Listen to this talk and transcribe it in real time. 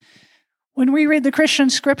When we read the Christian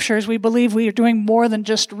scriptures, we believe we are doing more than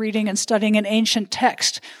just reading and studying an ancient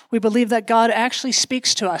text. We believe that God actually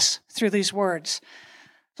speaks to us through these words.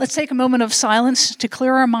 Let's take a moment of silence to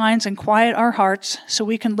clear our minds and quiet our hearts so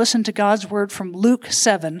we can listen to God's word from Luke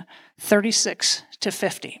 7:36 to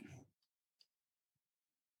 50.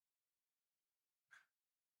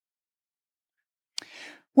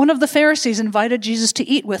 One of the Pharisees invited Jesus to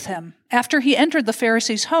eat with him. After he entered the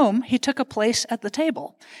Pharisee's home, he took a place at the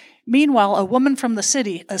table. Meanwhile, a woman from the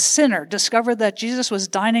city, a sinner, discovered that Jesus was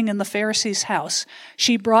dining in the Pharisee's house.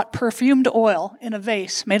 She brought perfumed oil in a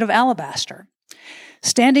vase made of alabaster.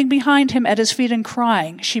 Standing behind him at his feet and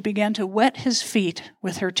crying, she began to wet his feet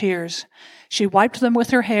with her tears. She wiped them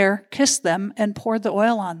with her hair, kissed them, and poured the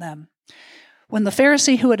oil on them. When the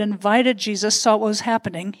Pharisee who had invited Jesus saw what was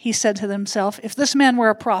happening, he said to himself, "If this man were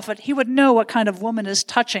a prophet, he would know what kind of woman is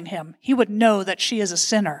touching him. He would know that she is a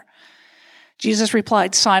sinner." Jesus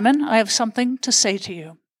replied, "Simon, I have something to say to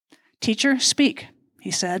you." "Teacher, speak," he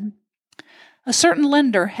said. A certain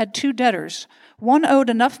lender had 2 debtors. One owed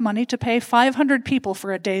enough money to pay 500 people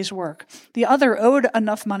for a day's work. The other owed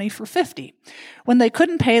enough money for 50. When they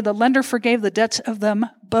couldn't pay, the lender forgave the debts of them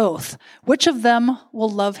both. Which of them will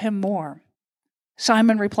love him more?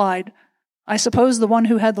 Simon replied, "I suppose the one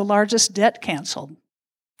who had the largest debt canceled."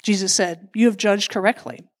 Jesus said, "You have judged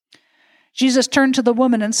correctly." Jesus turned to the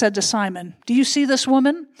woman and said to Simon, "Do you see this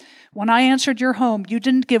woman? When I answered your home, you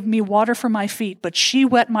didn't give me water for my feet, but she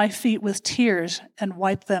wet my feet with tears and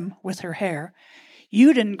wiped them with her hair.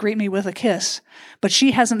 You didn't greet me with a kiss, but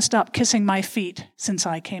she hasn't stopped kissing my feet since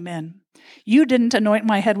I came in. You didn't anoint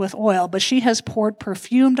my head with oil, but she has poured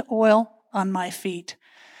perfumed oil on my feet.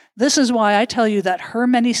 This is why I tell you that her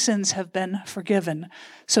many sins have been forgiven.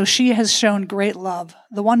 So she has shown great love.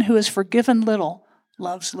 The one who is forgiven little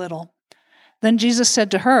loves little." Then Jesus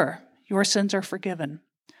said to her, "Your sins are forgiven."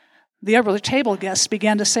 The other table guests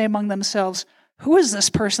began to say among themselves, "Who is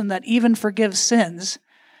this person that even forgives sins?"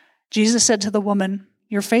 Jesus said to the woman,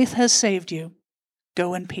 "Your faith has saved you.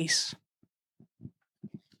 Go in peace."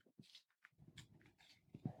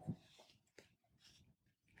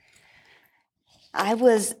 I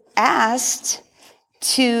was asked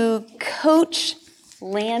to coach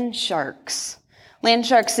Land Sharks. Land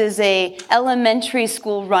Sharks is a elementary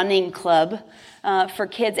school running club for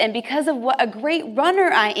kids. And because of what a great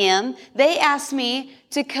runner I am, they asked me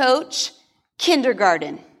to coach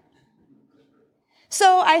kindergarten.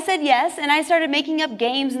 So I said yes, and I started making up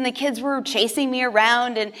games, and the kids were chasing me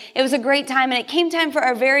around, and it was a great time. And it came time for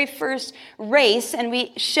our very first race, and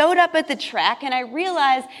we showed up at the track, and I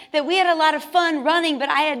realized that we had a lot of fun running, but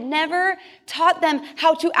I had never taught them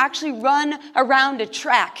how to actually run around a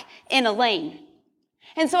track in a lane.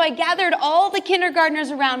 And so I gathered all the kindergartners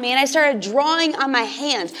around me, and I started drawing on my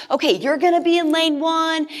hands. Okay, you're going to be in lane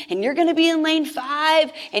 1, and you're going to be in lane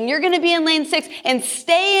 5, and you're going to be in lane 6, and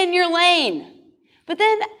stay in your lane. But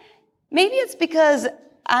then maybe it's because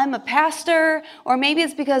I'm a pastor, or maybe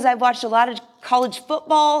it's because I've watched a lot of college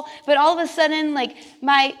football, but all of a sudden, like,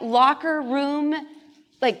 my locker room,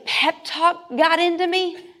 like, pep talk got into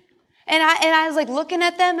me. And I was like looking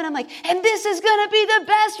at them, and I'm like, and this is going to be the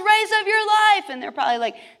best race of your life. And they're probably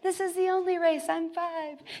like, this is the only race. I'm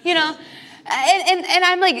 5, you know. And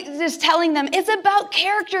I'm like just telling them, it's about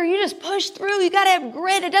character. You just push through. You got to have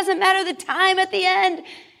grit. It doesn't matter the time at the end.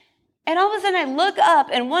 And all of a sudden I look up,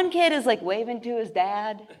 and one kid is like waving to his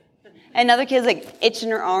dad. Another kid's like itching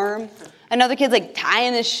her arm. Another kid's like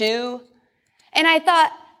tying his shoe. And I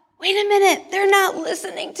thought, wait a minute, they're not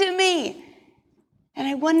listening to me. And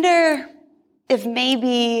I wonder if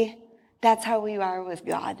maybe that's how we are with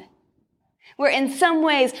God. Where in some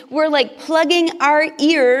ways we're like plugging our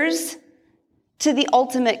ears to the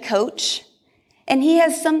ultimate coach, and he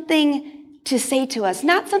has something to say to us,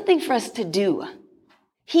 not something for us to do.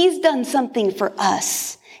 He's done something for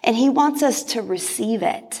us, and he wants us to receive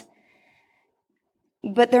it.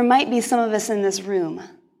 But there might be some of us in this room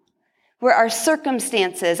where our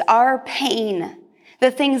circumstances, our pain, the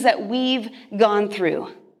things that we've gone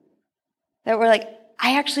through, that we're like,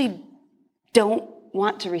 I actually don't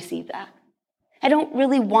want to receive that. I don't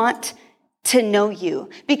really want to know you.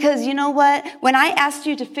 Because you know what? When I asked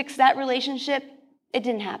you to fix that relationship, it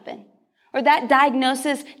didn't happen. Or that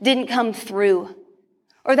diagnosis didn't come through.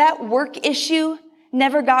 Or that work issue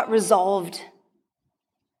never got resolved.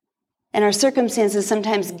 And our circumstances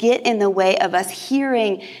sometimes get in the way of us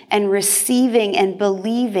hearing and receiving and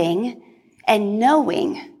believing and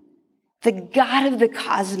knowing the God of the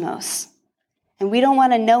cosmos. And we don't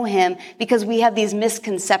want to know him because we have these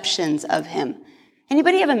misconceptions of him.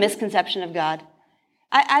 Anybody have a misconception of God?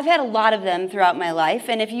 I've had a lot of them throughout my life,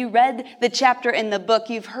 and if you read the chapter in the book,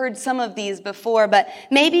 you've heard some of these before, but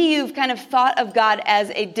maybe you've kind of thought of God as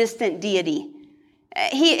a distant deity.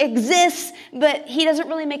 He exists, but he doesn't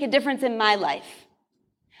really make a difference in my life.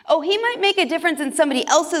 Oh, he might make a difference in somebody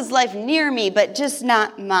else's life near me, but just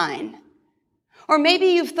not mine. Or maybe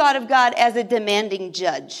you've thought of God as a demanding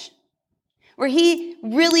judge, where he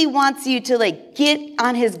really wants you to get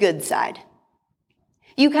on his good side.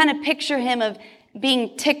 You kind of picture him of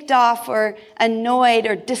being ticked off or annoyed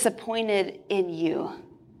or disappointed in you.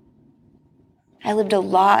 I lived a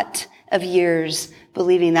lot of years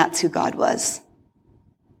believing that's who God was.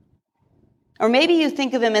 Or maybe you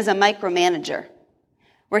think of him as a micromanager,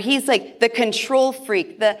 where he's like the control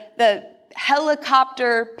freak, the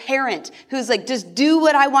helicopter parent who's like, just do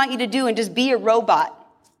what I want you to do and just be a robot.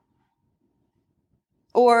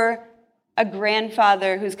 Or a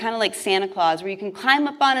grandfather who's kind of like Santa Claus, where you can climb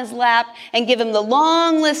up on his lap and give him the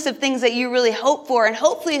long list of things that you really hope for, and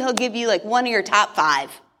hopefully he'll give you like one of your top 5.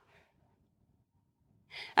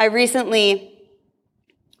 I recently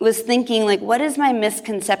was thinking, what is my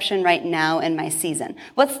misconception right now in my season?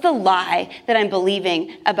 What's the lie that I'm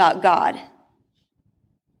believing about God?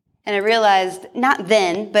 And I realized, not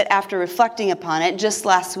then, but after reflecting upon it, just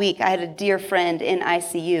last week, I had a dear friend in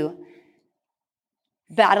ICU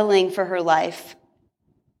battling for her life,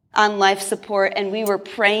 on life support, and we were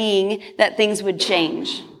praying that things would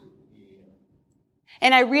change.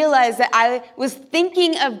 And I realized that I was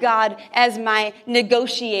thinking of God as my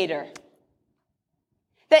negotiator.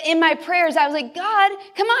 That in my prayers, I was like, God,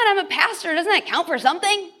 come on, I'm a pastor. Doesn't that count for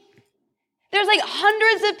something? There's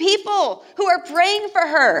hundreds of people who are praying for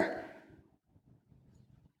her.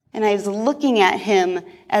 And I was looking at him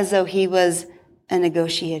as though he was a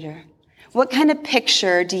negotiator. What kind of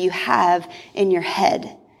picture do you have in your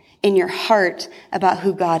head, in your heart, about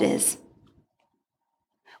who God is?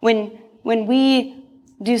 When we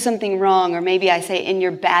do something wrong, or maybe I say in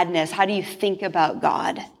your badness, how do you think about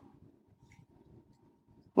God?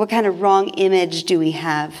 What kind of wrong image do we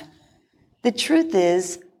have? The truth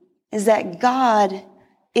is that God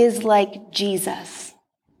is like Jesus.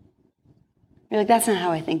 You're like, that's not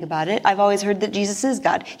how I think about it. I've always heard that Jesus is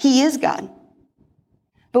God. He is God.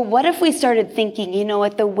 But what if we started thinking, you know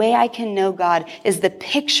what, the way I can know God is the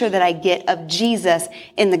picture that I get of Jesus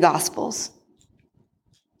in the Gospels.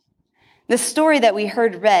 The story that we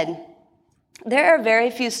heard read, there are very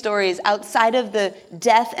few stories outside of the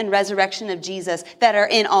death and resurrection of Jesus that are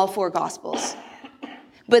in all 4 Gospels.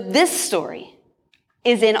 But this story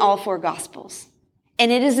is in all 4 Gospels. And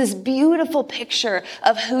it is this beautiful picture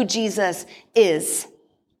of who Jesus is.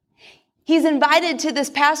 He's invited to this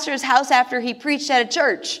pastor's house after he preached at a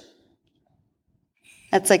church.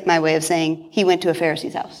 That's like my way of saying he went to a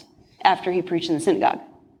Pharisee's house after he preached in the synagogue.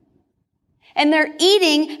 And they're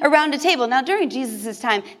eating around a table. Now, during Jesus'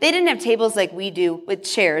 time, they didn't have tables like we do with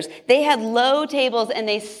chairs. They had low tables, and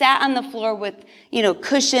they sat on the floor with,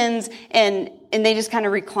 cushions, and they just kind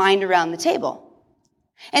of reclined around the table.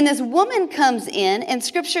 And this woman comes in, and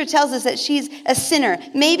Scripture tells us that she's a sinner,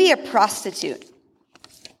 maybe a prostitute.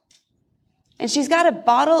 And she's got a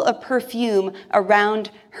bottle of perfume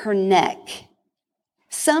around her neck.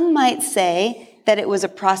 Some might say that it was a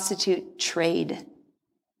prostitute trade. It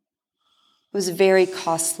was very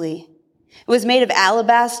costly. It was made of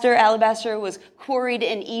alabaster. Alabaster was quarried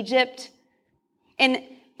in Egypt. And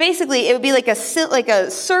basically, it would be like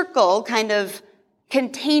a circle kind of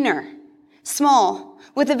container, small,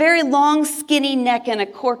 with a very long, skinny neck and a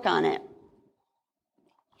cork on it.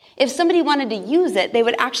 If somebody wanted to use it, they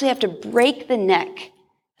would actually have to break the neck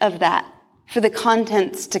of that for the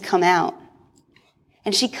contents to come out.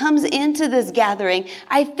 And she comes into this gathering,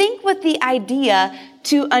 I think with the idea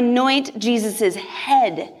to anoint Jesus'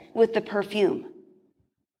 head with the perfume.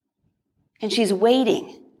 And she's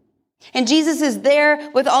waiting. And Jesus is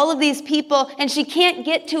there with all of these people, and she can't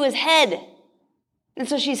get to his head. And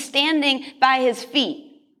so she's standing by his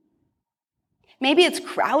feet. Maybe it's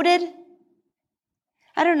crowded.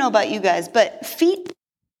 I don't know about you guys, but feet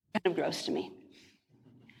are kind of gross to me.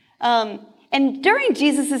 And during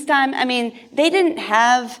Jesus' time, they didn't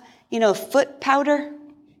have, foot powder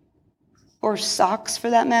or socks for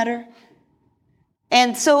that matter.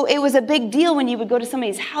 And so it was a big deal when you would go to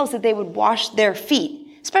somebody's house that they would wash their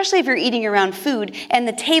feet, especially if you're eating around food and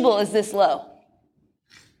the table is this low.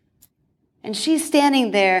 And she's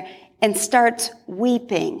standing there and starts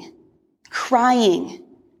weeping, crying,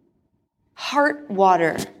 heart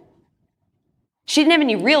water. She didn't have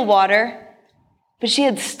any real water, but she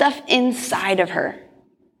had stuff inside of her.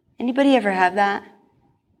 Anybody ever have that?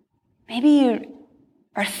 Maybe you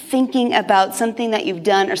are thinking about something that you've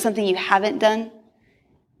done or something you haven't done,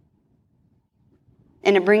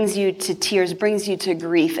 And it brings you to tears, brings you to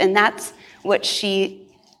grief. And that's what she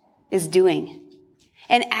is doing.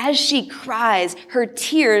 And as she cries, her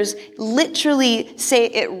tears literally say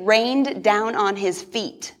it rained down on his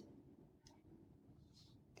feet.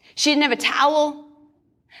 She didn't have a towel.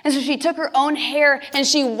 And so she took her own hair and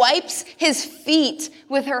she wipes his feet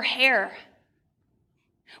with her hair.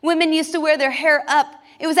 Women used to wear their hair up.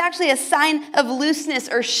 It was actually a sign of looseness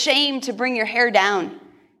or shame to bring your hair down.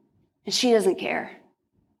 And she doesn't care.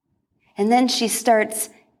 And then she starts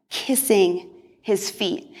kissing his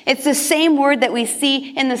feet. It's the same word that we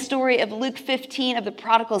see in the story of Luke 15 of the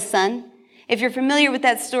prodigal son. If you're familiar with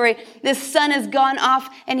that story, this son has gone off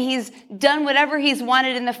and he's done whatever he's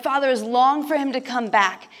wanted, and the father has longed for him to come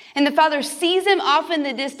back. And the father sees him off in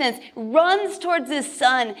the distance, runs towards his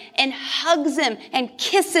son and hugs him and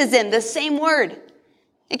kisses him, the same word.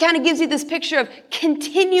 It kind of gives you this picture of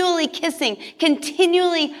continually kissing,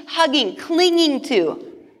 continually hugging, clinging to.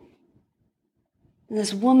 And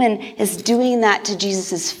this woman is doing that to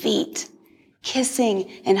Jesus' feet, kissing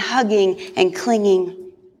and hugging and clinging.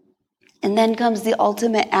 And then comes the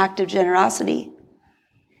ultimate act of generosity.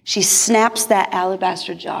 She snaps that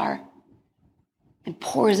alabaster jar and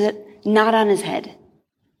pours it not on his head,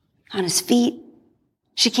 on his feet.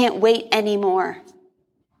 She can't wait anymore.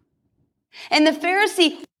 And the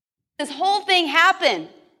Pharisee, this whole thing happened,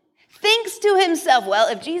 thinks to himself, well,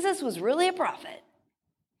 if Jesus was really a prophet,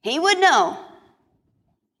 he would know.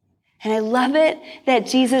 And I love it that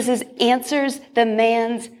Jesus answers the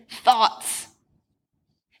man's thoughts.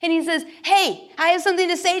 And he says, hey, I have something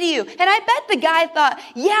to say to you. And I bet the guy thought,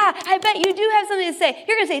 yeah, I bet you do have something to say.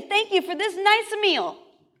 You're going to say, thank you for this nice meal.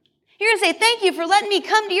 You're going to say, thank you for letting me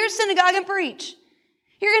come to your synagogue and preach.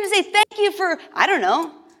 You're going to say, thank you for, I don't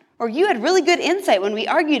know, or you had really good insight when we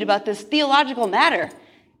argued about this theological matter.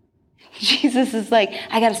 Jesus is like,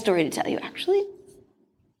 I got a story to tell you, actually.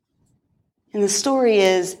 And the story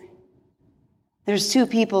is, there's two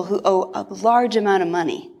people who owe a large amount of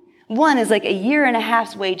money. One is like 1.5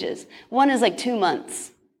 years' wages. One is like 2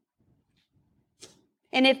 months.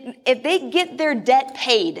 And if they get their debt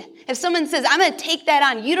paid, if someone says, I'm going to take that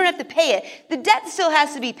on, you don't have to pay it, the debt still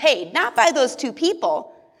has to be paid, not by those two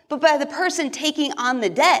people, but by the person taking on the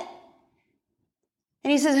debt.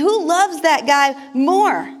 And he says, who loves that guy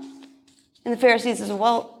more? And the Pharisee says,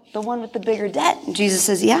 well, the one with the bigger debt. And Jesus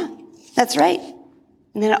says, yeah, that's right.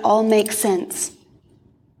 And then it all makes sense.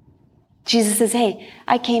 Jesus says, hey,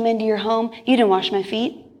 I came into your home. You didn't wash my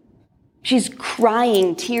feet. She's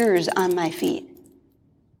crying tears on my feet.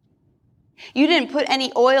 You didn't put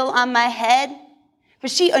any oil on my head,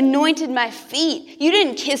 but she anointed my feet. You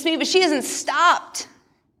didn't kiss me, but she hasn't stopped.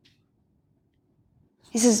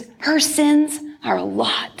 He says, her sins are a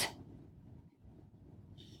lot,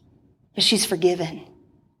 but she's forgiven.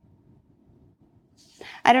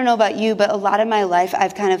 I don't know about you, but a lot of my life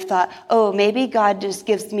I've kind of thought, oh, maybe God just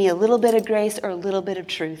gives me a little bit of grace or a little bit of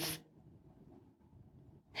truth.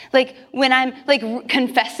 Like when I'm like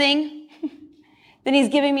confessing, then he's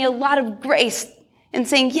giving me a lot of grace and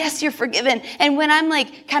saying, yes, you're forgiven. And when I'm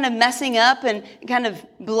like kind of messing up and kind of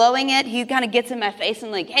blowing it, he kind of gets in my face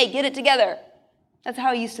and like, hey, get it together. That's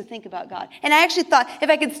how I used to think about God. And I actually thought if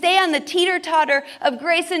I could stay on the teeter-totter of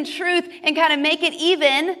grace and truth and kind of make it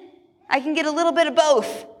even, I can get a little bit of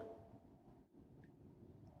both.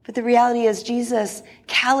 But the reality is Jesus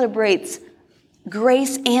calibrates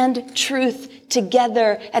grace and truth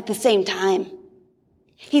together at the same time.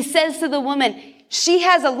 He says to the woman, she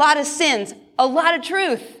has a lot of sins, a lot of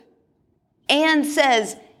truth, and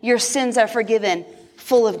says, your sins are forgiven,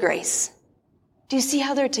 full of grace. Do you see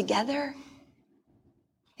how they're together?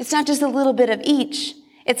 It's not just a little bit of each.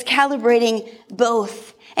 It's calibrating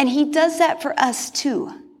both. And he does that for us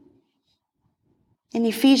too. In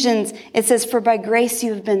Ephesians, it says, for by grace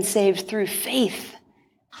you have been saved through faith.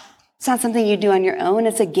 It's not something you do on your own.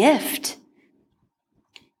 It's a gift.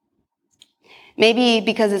 Maybe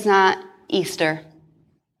because it's not Easter,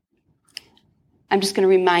 I'm just going to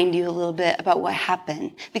remind you a little bit about what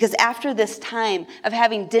happened. Because after this time of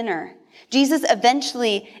having dinner, Jesus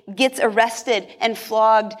eventually gets arrested and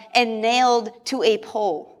flogged and nailed to a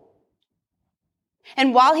pole.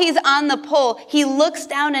 And while he's on the pole, he looks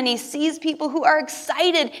down and he sees people who are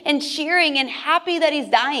excited and cheering and happy that he's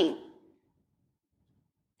dying.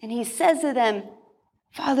 And he says to them,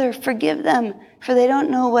 Father, forgive them, for they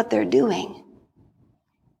don't know what they're doing.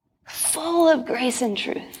 Full of grace and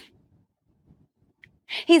truth.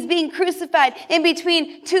 He's being crucified in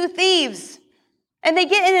between two thieves. And they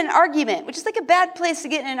get in an argument, which is like a bad place to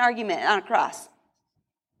get in an argument on a cross.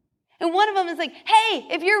 And one of them is like, hey,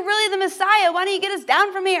 if you're really the Messiah, why don't you get us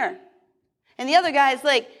down from here? And the other guy is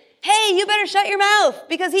like, hey, you better shut your mouth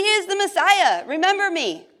because he is the Messiah. Remember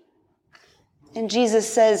me. And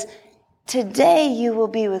Jesus says, today you will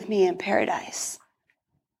be with me in paradise.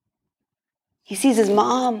 He sees his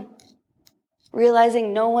mom,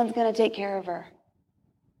 realizing no one's going to take care of her.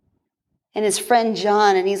 And his friend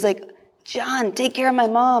John, and he's like, John, take care of my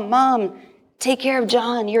mom. Mom, take care of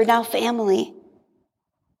John. You're now family.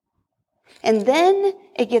 And then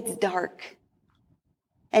it gets dark.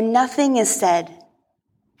 And nothing is said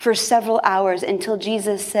for several hours until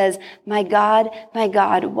Jesus says, my God,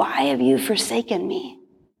 why have you forsaken me?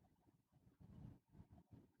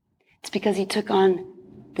 It's because he took on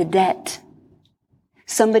the debt.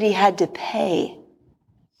 Somebody had to pay.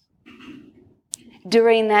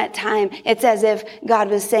 During that time, it's as if God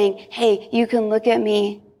was saying, hey, you can look at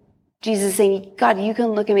me. Jesus is saying, God, you can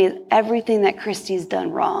look at me at everything that Christy's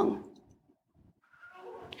done wrong.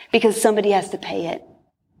 Because somebody has to pay it.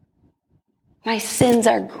 My sins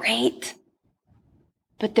are great,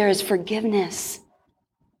 but there is forgiveness.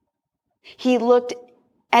 He looked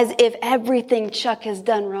as if everything Chuck has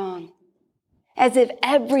done wrong. As if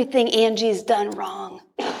everything Angie's done wrong.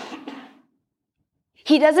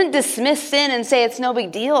 He doesn't dismiss sin and say it's no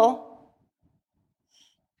big deal.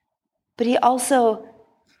 But he also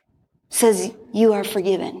says you are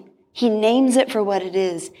forgiven. He names it for what it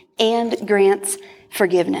is and grants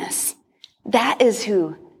forgiveness. That is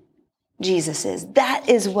who Jesus is. That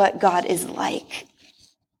is what God is like.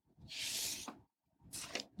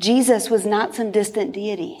 Jesus was not some distant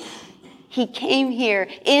deity. He came here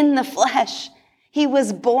in the flesh. He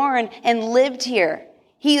was born and lived here.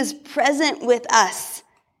 He is present with us.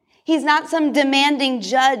 He's not some demanding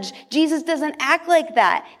judge. Jesus doesn't act like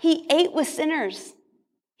that. He ate with sinners.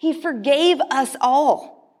 He forgave us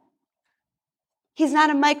all. He's not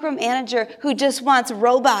a micromanager who just wants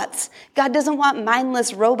robots. God doesn't want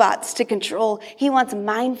mindless robots to control. He wants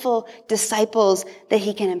mindful disciples that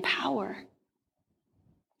he can empower.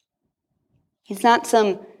 He's not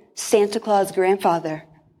some Santa Claus grandfather.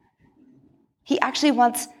 He actually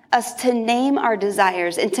wants us to name our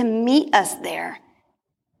desires and to meet us there,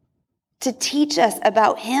 to teach us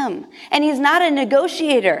about him. And he's not a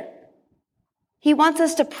negotiator. He wants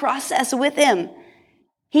us to process with him.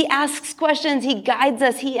 He asks questions, he guides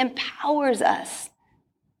us, he empowers us.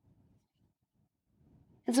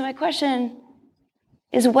 And so my question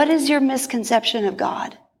is, what is your misconception of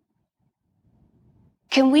God?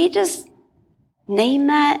 Can we just name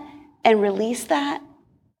that and release that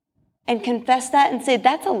and confess that and say,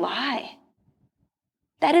 that's a lie.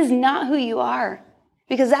 That is not who you are,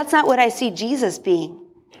 because that's not what I see Jesus being.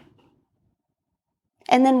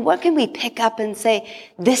 And then what can we pick up and say,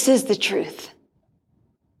 this is the truth?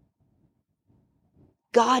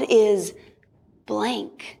 God is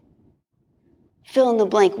blank. Fill in the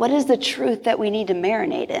blank. What is the truth that we need to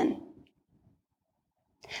marinate in?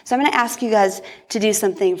 So I'm going to ask you guys to do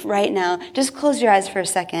something right now. Just close your eyes for a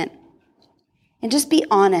second and just be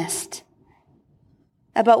honest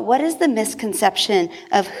about what is the misconception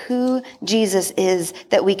of who Jesus is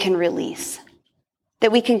that we can release,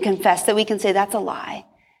 that we can confess, that we can say that's a lie.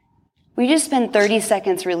 Will you just spend 30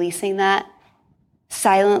 seconds releasing that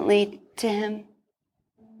silently to him?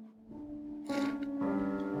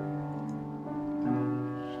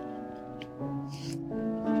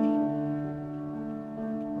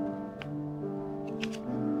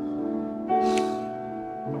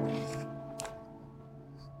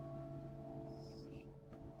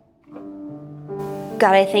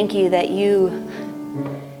 God, I thank you that you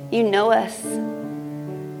know us.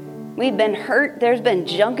 We've been hurt. There's been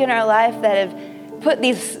junk in our life that have put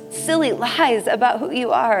these silly lies about who you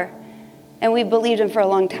are. And we believed them for a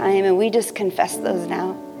long time, and we just confess those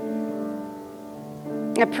now.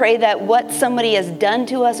 I pray that what somebody has done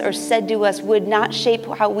to us or said to us would not shape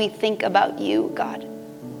how we think about you, God.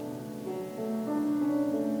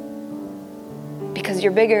 Because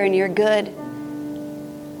you're bigger and you're good.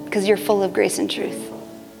 Because you're full of grace and truth.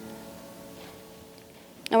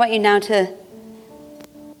 I want you now to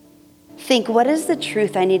think, what is the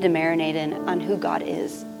truth I need to marinate in on who God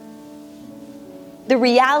is? The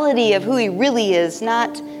reality of who he really is,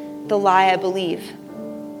 not the lie I believe.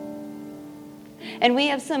 And we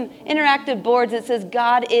have some interactive boards that says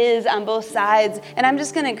God is on both sides. And I'm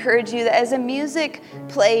just going to encourage you that as the music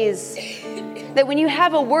plays, that when you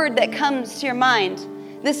have a word that comes to your mind,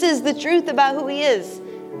 this is the truth about who he is.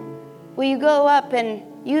 Will you go up and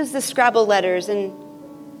use the Scrabble letters and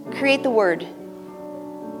create the word?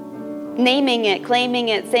 Naming it, claiming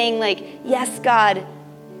it, saying like, yes, God,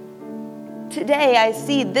 today I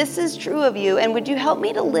see this is true of you. And would you help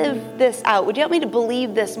me to live this out? Would you help me to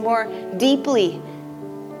believe this more deeply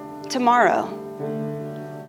tomorrow?